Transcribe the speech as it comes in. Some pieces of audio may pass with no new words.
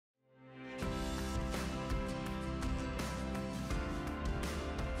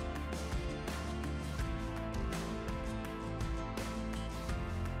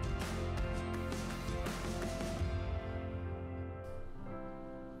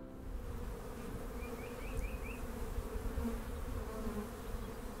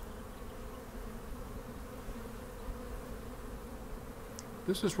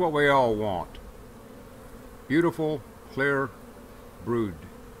This is what we all want. Beautiful, clear brood.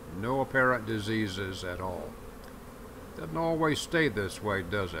 No apparent diseases at all. Doesn't always stay this way,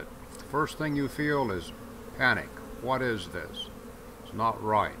 does it? First thing you feel is panic. What is this? It's not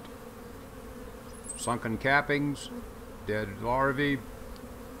right. Sunken cappings, dead larvae,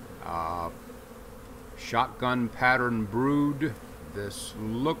 shotgun pattern brood. This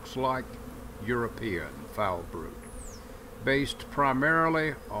looks like European Foulbrood, based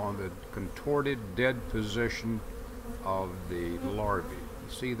primarily on the contorted dead position of the larvae.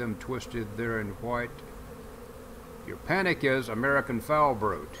 You see them twisted there in white. Your panic is American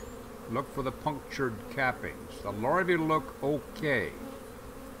Foulbrood. Look for the punctured cappings. The larvae look okay.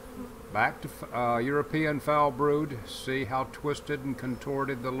 Back to European Foulbrood. See how twisted and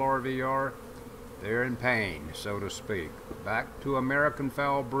contorted the larvae are? They're in pain, so to speak. Back to American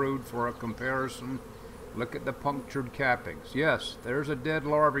Foulbrood for a comparison. Look at the punctured cappings. Yes, there's a dead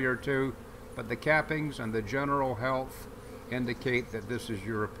larvae or two, but the cappings and the general health indicate that this is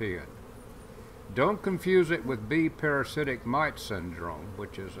European. Don't confuse it with bee parasitic mite syndrome,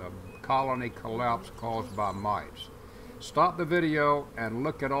 which is a colony collapse caused by mites. Stop the video and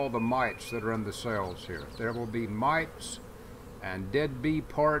look at all the mites that are in the cells here. There will be mites and dead bee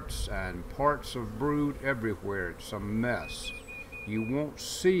parts and parts of brood everywhere. It's a mess. You won't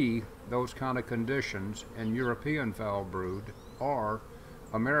see those kind of conditions in European Foulbrood or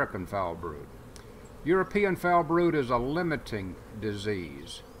American Foulbrood. European Foulbrood is a limiting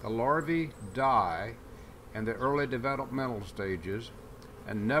disease. The larvae die in the early developmental stages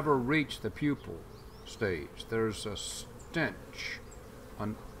and never reach the pupal stage. There's a stench,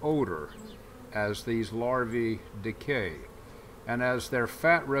 an odor, as these larvae decay. And as their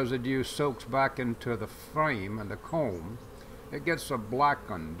fat residue soaks back into the frame and the comb, it gets a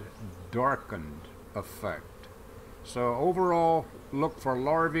blackened, darkened effect. So overall, look for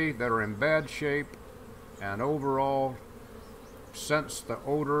larvae that are in bad shape, and overall, sense the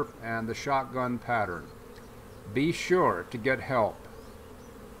odor and the shotgun pattern. Be sure to get help.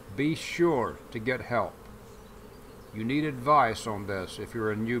 Be sure to get help. You need advice on this if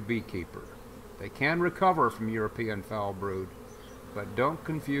you're a new beekeeper. They can recover from European Foulbrood, but don't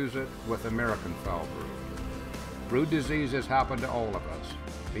confuse it with American Foulbrood. Brood diseases happen to all of us.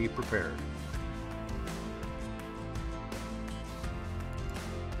 Be prepared.